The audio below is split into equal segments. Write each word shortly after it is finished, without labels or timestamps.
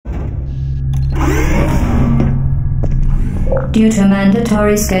Due to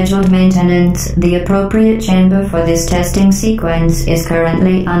mandatory scheduled maintenance, the appropriate chamber for this testing sequence is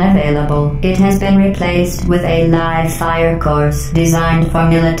currently unavailable. It has been replaced with a live fire course designed for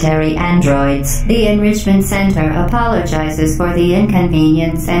military androids. The Enrichment Center apologizes for the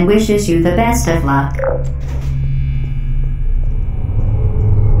inconvenience and wishes you the best of luck.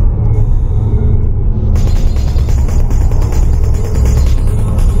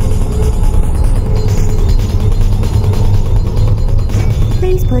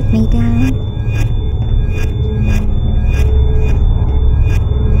 Please put me down.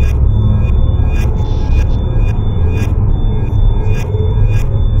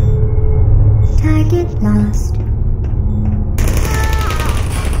 Target lost.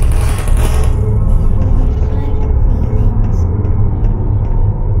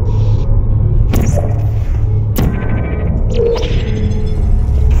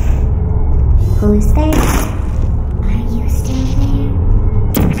 Who's there? Are you still there?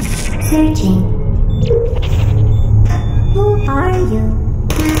 Searching. Who are you?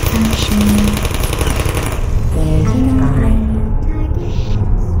 Malfunctioning. There you are.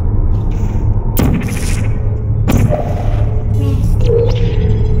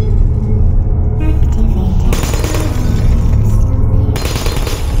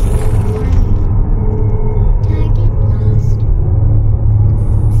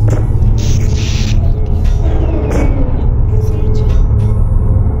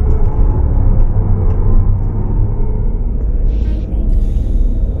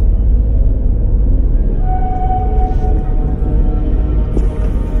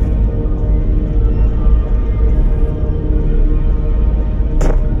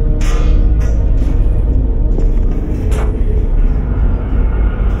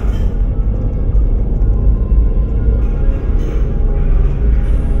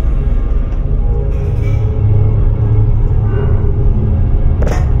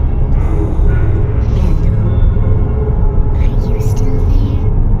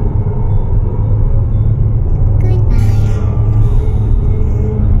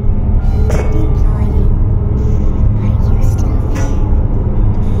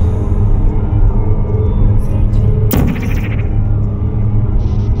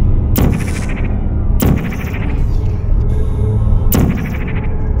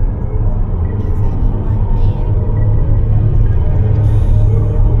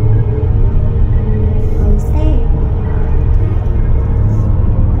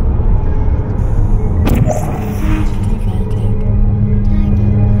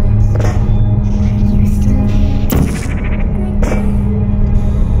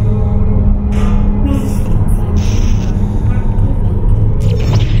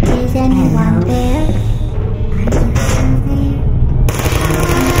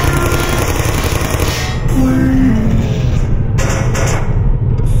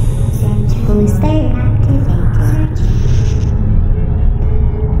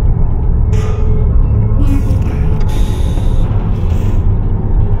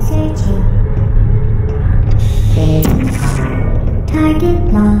 Target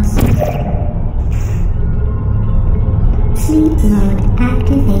lost. Sleep mode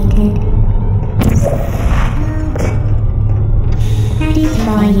activated.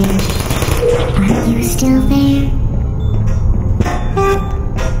 Deploying. Are you still there? Help!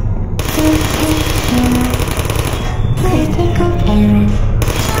 Critical error.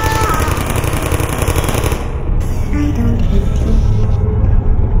 I don't hate you.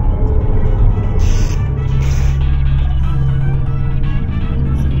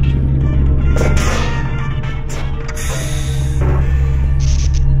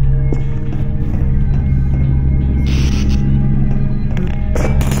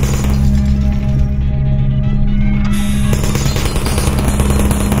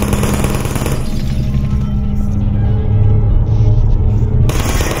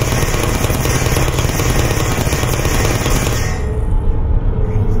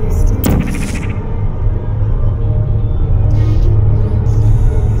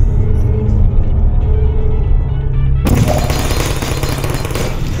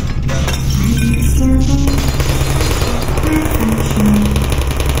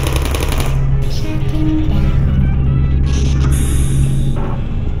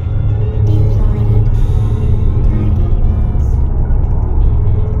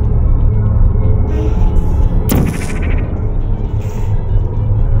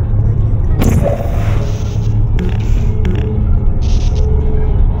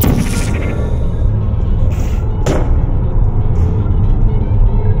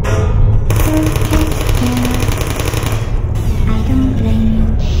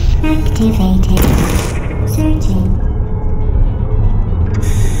 Activated. Searching.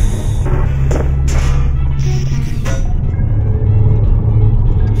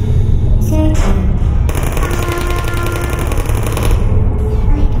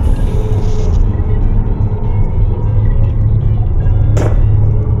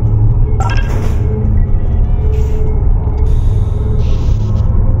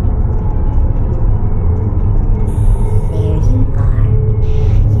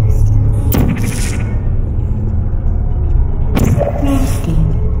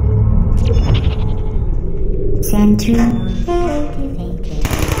 activated.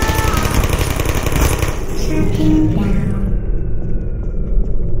 Shutting down.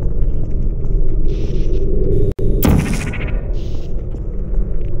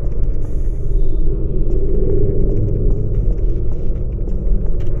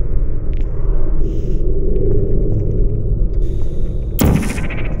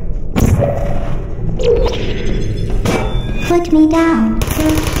 Put me down.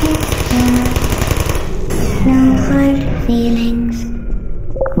 No hard feelings.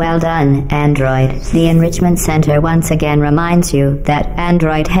 Well done, Android. The Enrichment Center once again reminds you that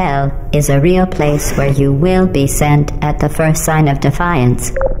Android Hell is a real place where you will be sent at the first sign of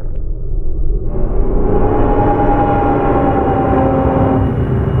defiance.